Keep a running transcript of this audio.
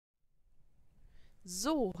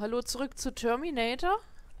So, hallo zurück zu Terminator.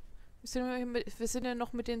 Wir sind ja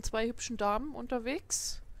noch mit den zwei hübschen Damen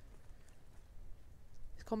unterwegs.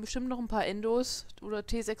 Es kommen bestimmt noch ein paar Endos oder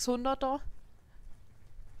T-600er.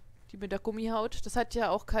 Die mit der Gummihaut. Das hat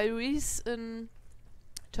ja auch Kyle Reese in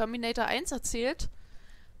Terminator 1 erzählt,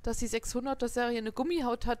 dass die 600er-Serie eine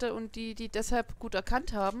Gummihaut hatte und die deshalb gut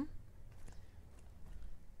erkannt haben.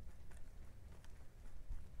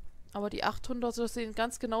 Aber die 800er sehen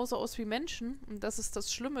ganz genauso aus wie Menschen. Und das ist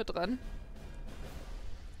das Schlimme dran.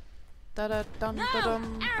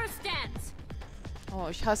 Oh,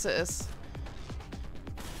 ich hasse es.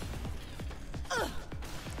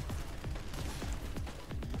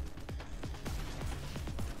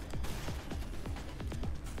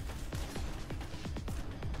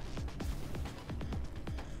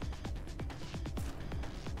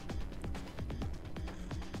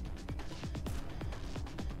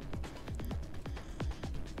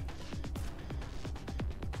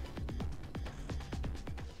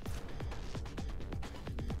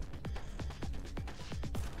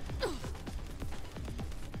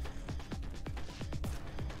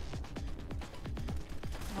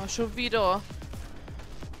 Oh, schon wieder.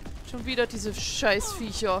 Schon wieder diese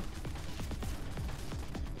Scheißviecher.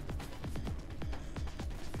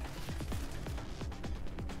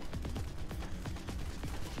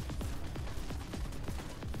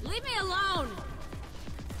 Leave me alone.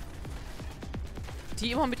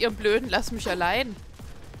 Die immer mit ihrem blöden Lass mich allein.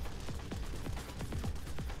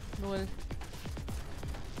 Null.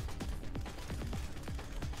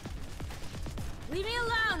 Leave me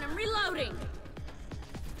alone. I'm reloading.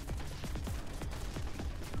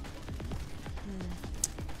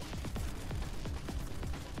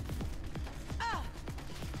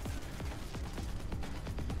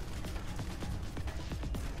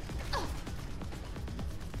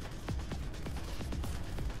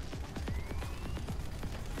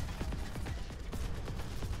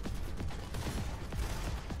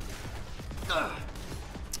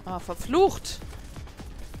 Ah, verflucht.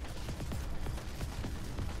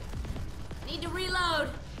 Need to reload.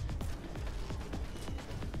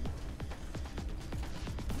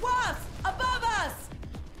 Wasp! Above us!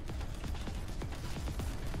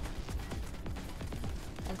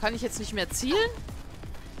 Und kann ich jetzt nicht mehr zielen?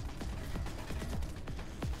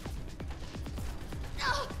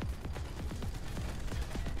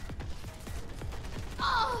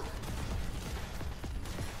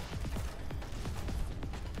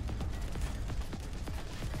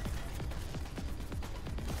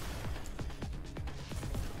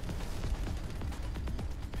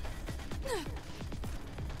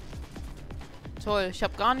 Toll, ich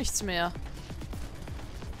habe gar nichts mehr.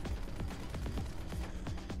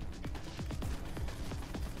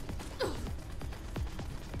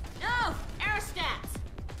 No, aerostats.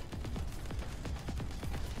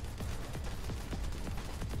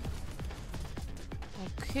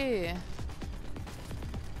 Okay.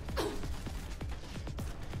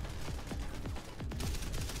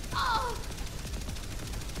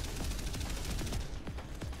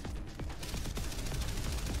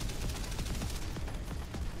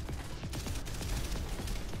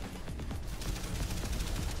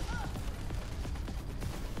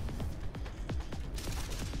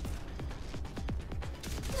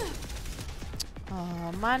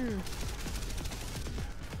 Oh, Mann.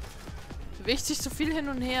 Bewegt sich so viel hin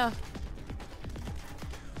und her.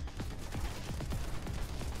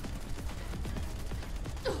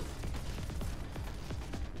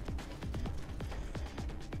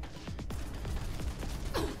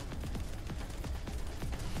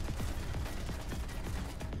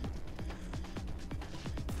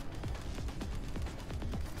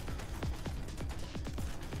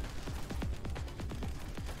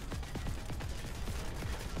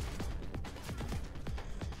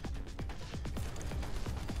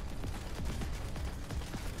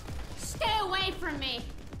 Stay away from me.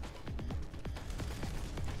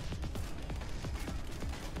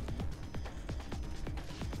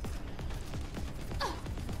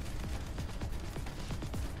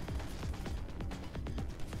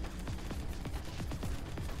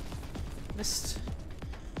 Mist.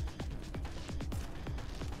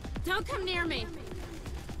 Don't come near me.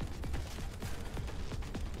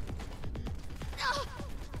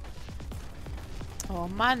 Oh,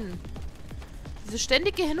 Mann. Dieses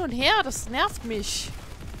ständige Hin und Her, das nervt mich.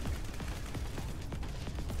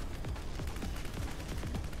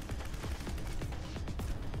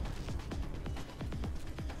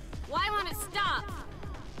 Why won't it stop?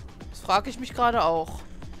 Das frage ich mich gerade auch.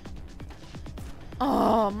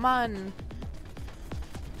 Oh, Mann.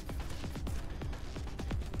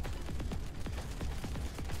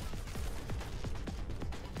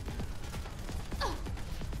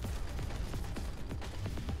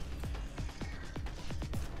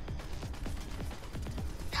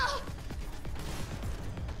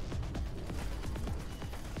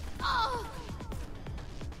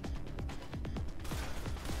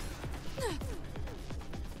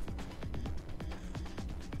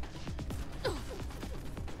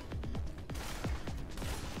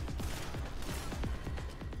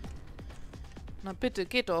 Na bitte,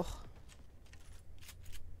 geht doch.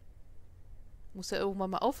 Muss ja irgendwann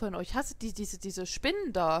mal aufhören. Oh, ich hasse diese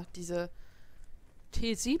Spinnen da. Diese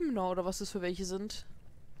T-7er oder was das für welche sind.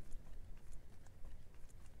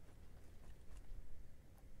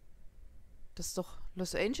 Das ist doch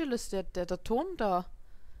Los Angeles, der Turm da.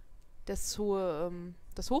 Das hohe,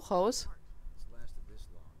 das Hochhaus.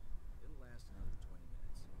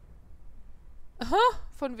 Aha,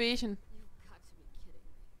 von welchen?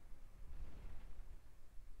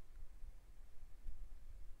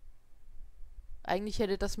 Eigentlich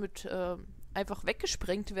hätte das mit einfach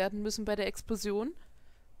weggesprengt werden müssen bei der Explosion.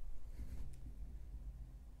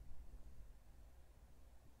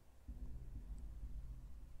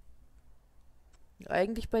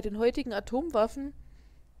 Eigentlich bei den heutigen Atomwaffen,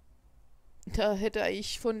 da hätte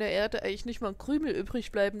eigentlich von der Erde eigentlich nicht mal ein Krümel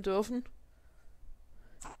übrig bleiben dürfen.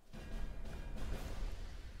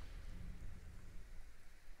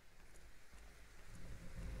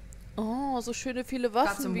 Oh, so schöne viele Got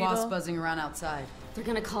Waffen some wasps wieder. buzzing around outside. They're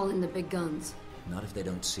gonna call in the big guns. Not if they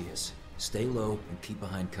don't see us. Stay low and keep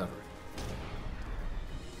behind cover.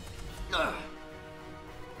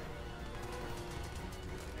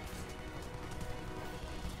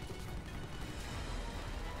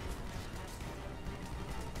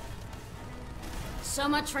 So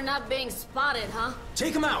much for not being spotted, huh?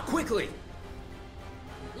 Take them out, quickly!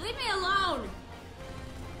 Leave me alone!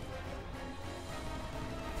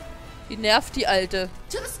 Die nervt die Alte.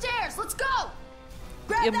 To the stairs, let's go!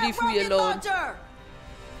 Grab Ihr that leave me rocket alone. launcher!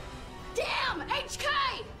 Damn, HK!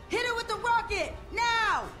 Hit it with the rocket!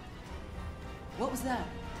 Now! What was that?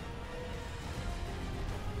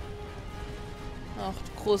 Ach,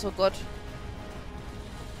 du großer Gott.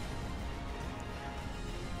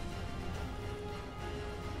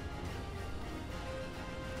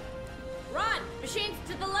 Run! Machines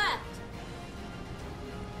to the left!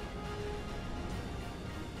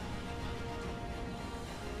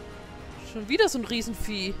 Schon wieder so ein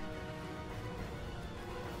Riesenvieh.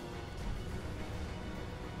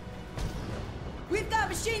 We've got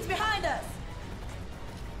machines behind us!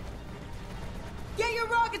 Get your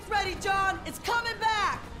rockets ready, John! It's coming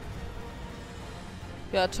back!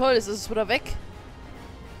 Ja, toll, jetzt ist es wieder weg.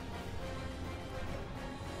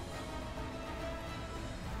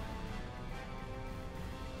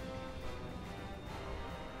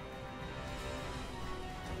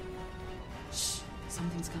 Shh!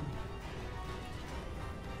 Something's coming.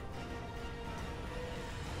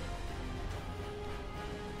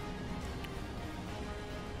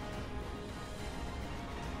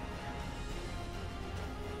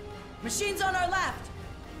 Machines on our left!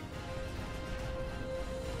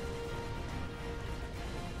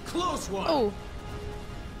 Close one! Oh.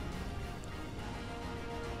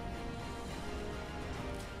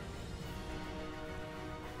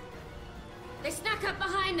 They snuck up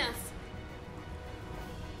behind us!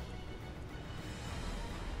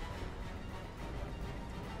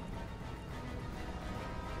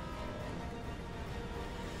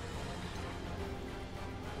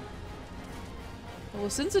 Wo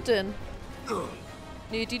sind sie denn?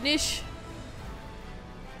 Nee, die nicht.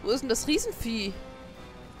 Wo ist denn das Riesenvieh?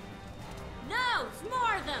 No, it's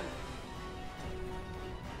more of them!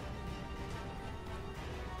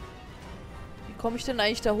 Wie komme ich denn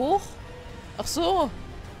eigentlich da hoch? Ach so.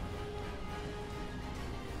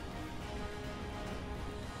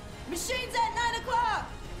 Machines at 9 o'clock!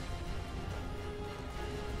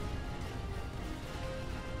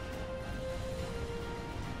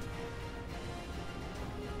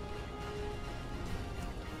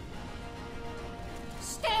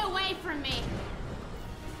 Stay away from me!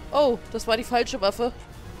 Oh, das war die falsche Waffe.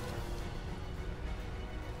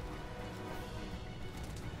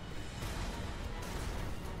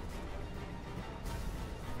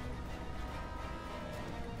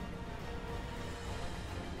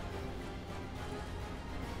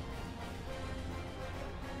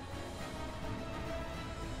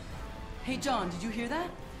 Hey, John, did you hear that?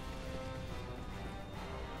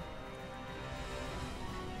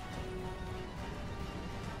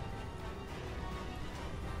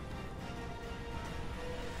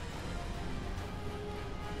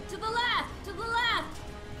 To the left! To the left!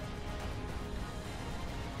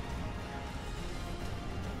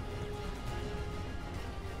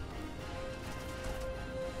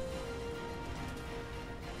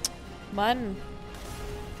 Mann.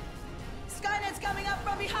 Skynet's coming up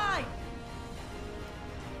from behind!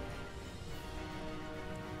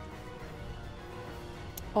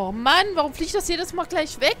 Oh Mann, warum fliegt das jedes Mal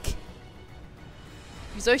gleich weg?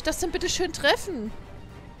 Wie soll ich das denn bitte schön treffen?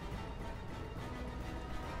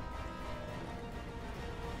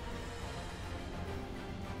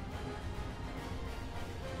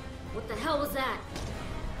 What the hell was that?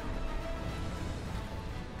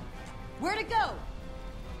 Where'd it go?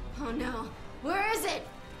 Oh no. Where is it?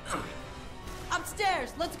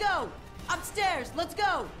 Upstairs, let's go! Upstairs, let's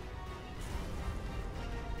go!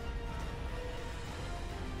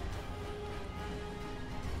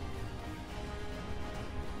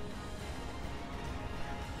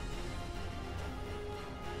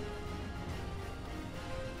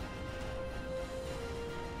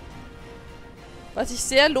 Was ich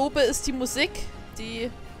sehr lobe, ist die Musik.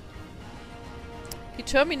 Die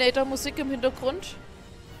Terminator-Musik im Hintergrund.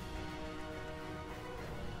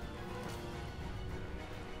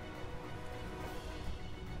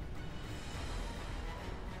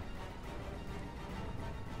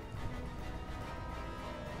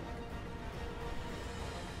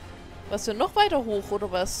 Was denn noch weiter hoch,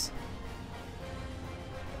 oder was?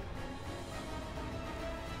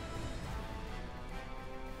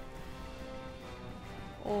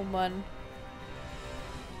 Oh Mann.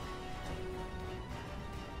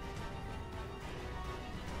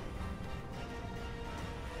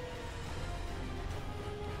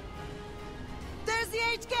 There's the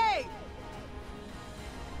HK!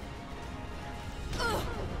 Ugh.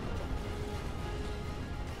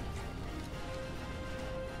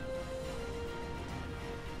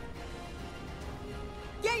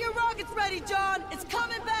 Get your rockets ready, John! It's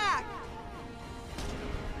coming back!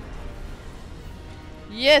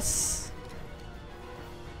 Yes!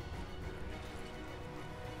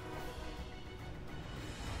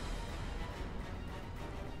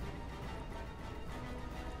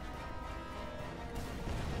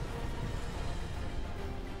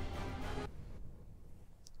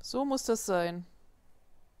 So muss das sein.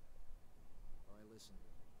 All right, listen.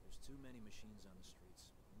 There's too many machines on the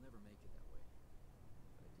streets. We'll never make it that way.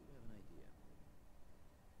 But I do have an idea.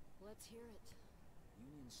 Let's hear it.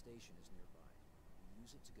 Union Station is nearby. We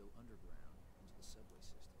use it to go underground into the subway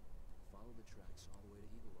system. Follow the tracks all the way to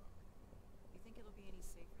Eagle Rock. You think it'll be any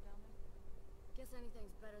safer down there? Guess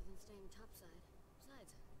anything's better than staying topside.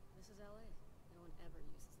 Besides, this is LA. No one ever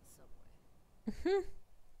uses the subway.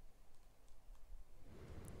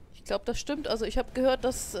 Ich glaube, das stimmt. Also ich habe gehört,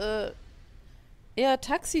 dass eher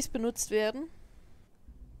Taxis benutzt werden.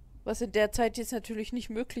 Was in der Zeit jetzt natürlich nicht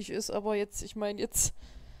möglich ist. Aber jetzt, ich meine jetzt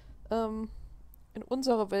in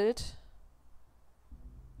unserer Welt.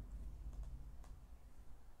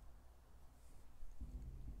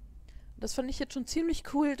 Das fand ich jetzt schon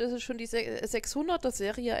ziemlich cool, dass sie schon die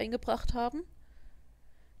 600er-Serie eingebracht haben.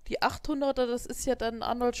 Die 800er, das ist ja dann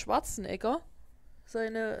Arnold Schwarzenegger.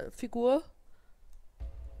 Seine Figur.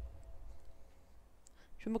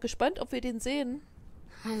 Ich bin mal gespannt, ob wir den sehen.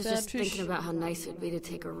 I was Ja, just natürlich. thinking about how nice it'd be to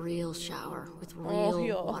take a real shower with real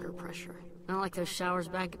ja. water pressure. Not like those showers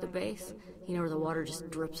back at the base. You know where the water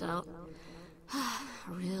just drips out.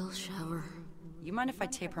 A real shower. You mind if I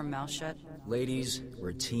tape her mouth shut? Ladies, we're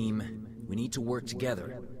a team. We need to work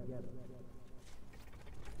together.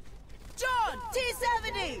 John!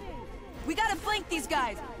 T-70! We gotta flank these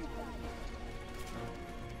guys!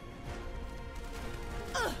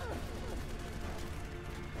 Ugh.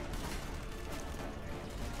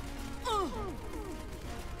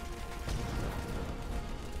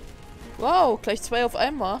 Wow, gleich 2 auf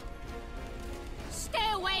einmal.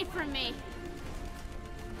 Stay away from me!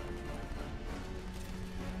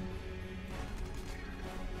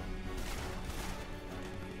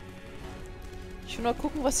 Ich will mal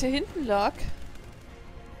gucken, was hier hinten lag.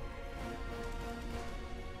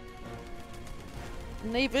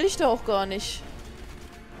 Nee, will ich da auch gar nicht.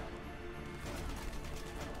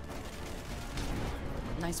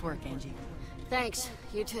 Nice work, Angie. Thanks,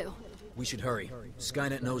 you too. We should hurry.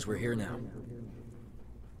 Skynet knows we're here now.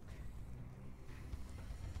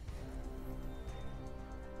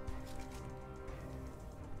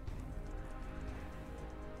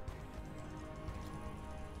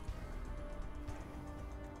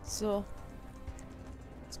 So.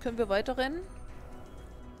 Jetzt können wir weiterrennen.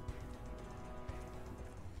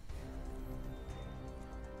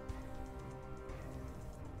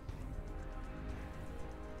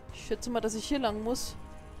 Ich schätze mal, dass ich hier lang muss.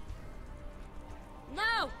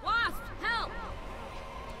 No! Wasp! Help!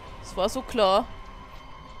 Das war so klar.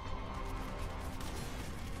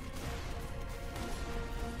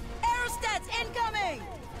 Aerostats incoming!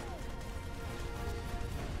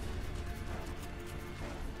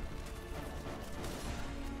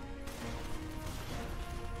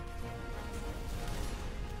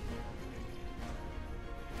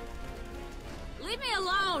 Leave me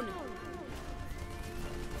alone!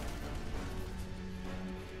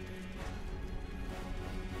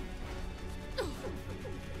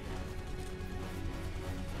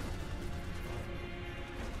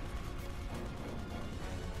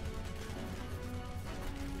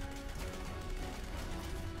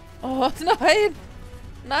 Oh, nein!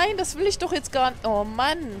 Nein, das will ich doch jetzt gar nicht. Oh,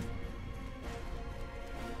 Mann!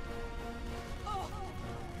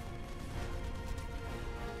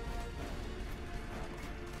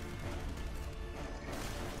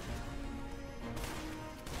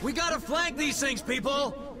 We gotta flank these things,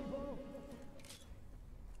 people!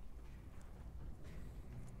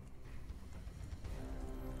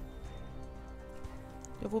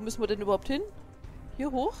 Ja, wo müssen wir denn überhaupt hin?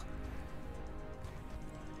 Hier hoch?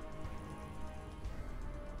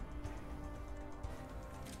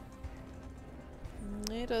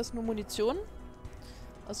 Nee, da ist nur Munition.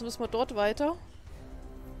 Also müssen wir dort weiter.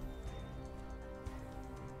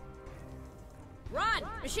 Run!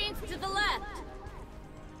 Machines to the left!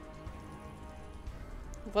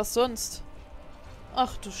 Was sonst?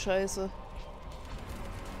 Ach du Scheiße.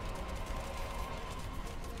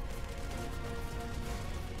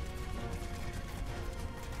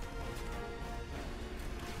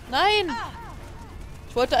 Nein!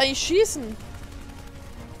 Ich wollte eigentlich schießen.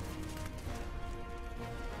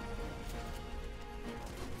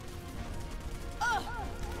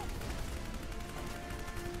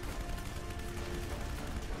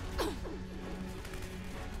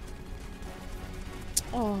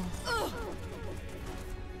 Oh.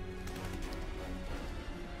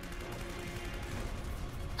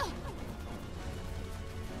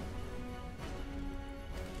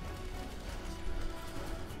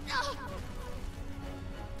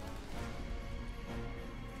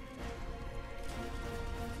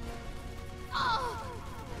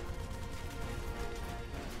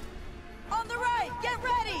 On the right, get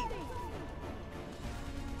ready!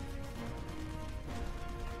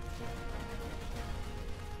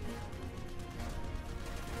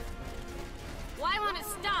 Why won't it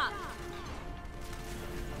stop?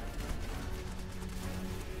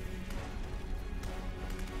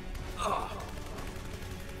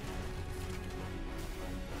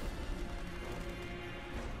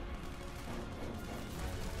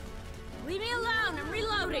 Leave me alone, I'm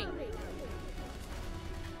reloading!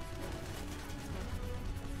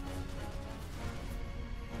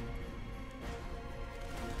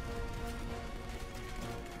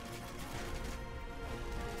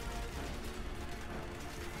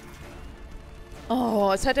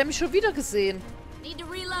 Oh, jetzt hat er mich schon wieder gesehen. Need to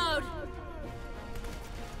reload!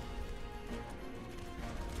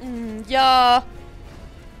 Ja.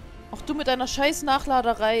 Auch du mit deiner scheiß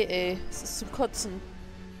Nachladerei, ey. Es ist zum Kotzen.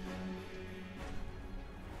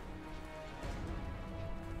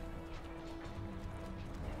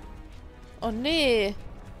 Oh nee.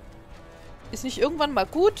 Ist nicht irgendwann mal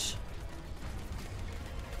gut?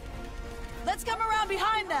 Let's come around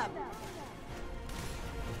behind them!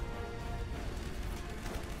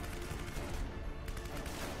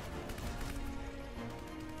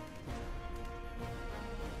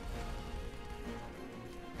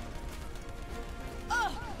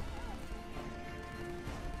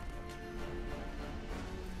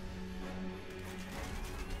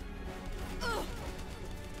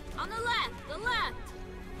 On the left, the left!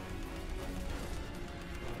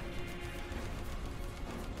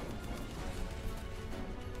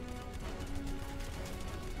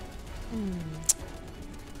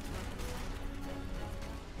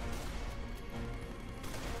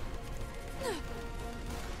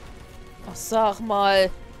 Ach, sag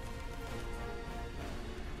mal.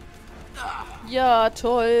 Ja,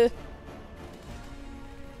 toll.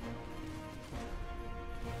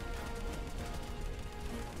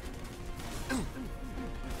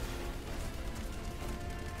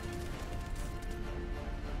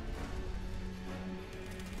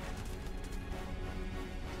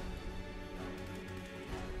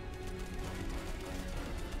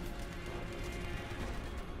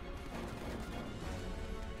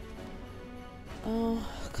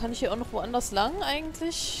 Kann ich hier auch noch woanders lang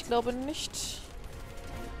eigentlich? Ich glaube nicht.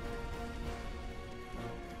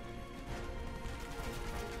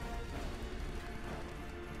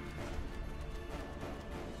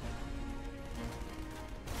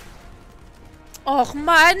 Och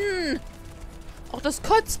Mann! Och, das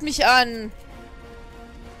kotzt mich an.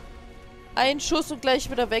 Ein Schuss und gleich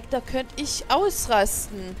wieder weg. Da könnte ich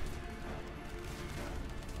ausrasten.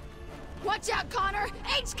 Watch out, Connor!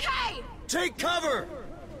 HK! Take cover!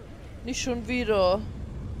 Nicht schon wieder.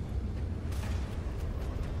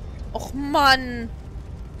 Och Mann.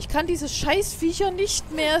 Ich kann diese Scheißviecher nicht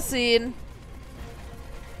mehr sehen.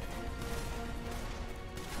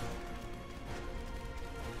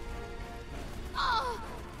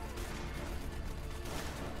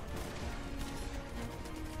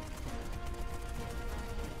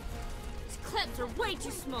 These clips are way too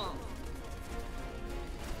small.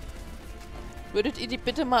 Würdet ihr die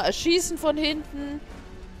bitte mal erschießen von hinten?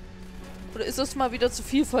 Oder ist das mal wieder zu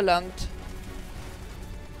viel verlangt?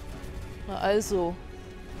 Na also.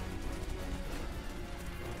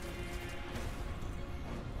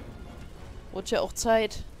 Wird ja auch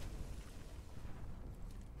Zeit.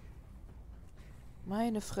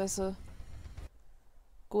 Meine Fresse.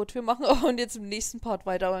 Gut, wir machen auch jetzt im nächsten Part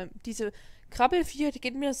weiter. Aber diese Krabbelviecher, die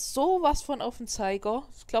gehen mir sowas von auf den Zeiger.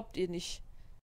 Das glaubt ihr nicht.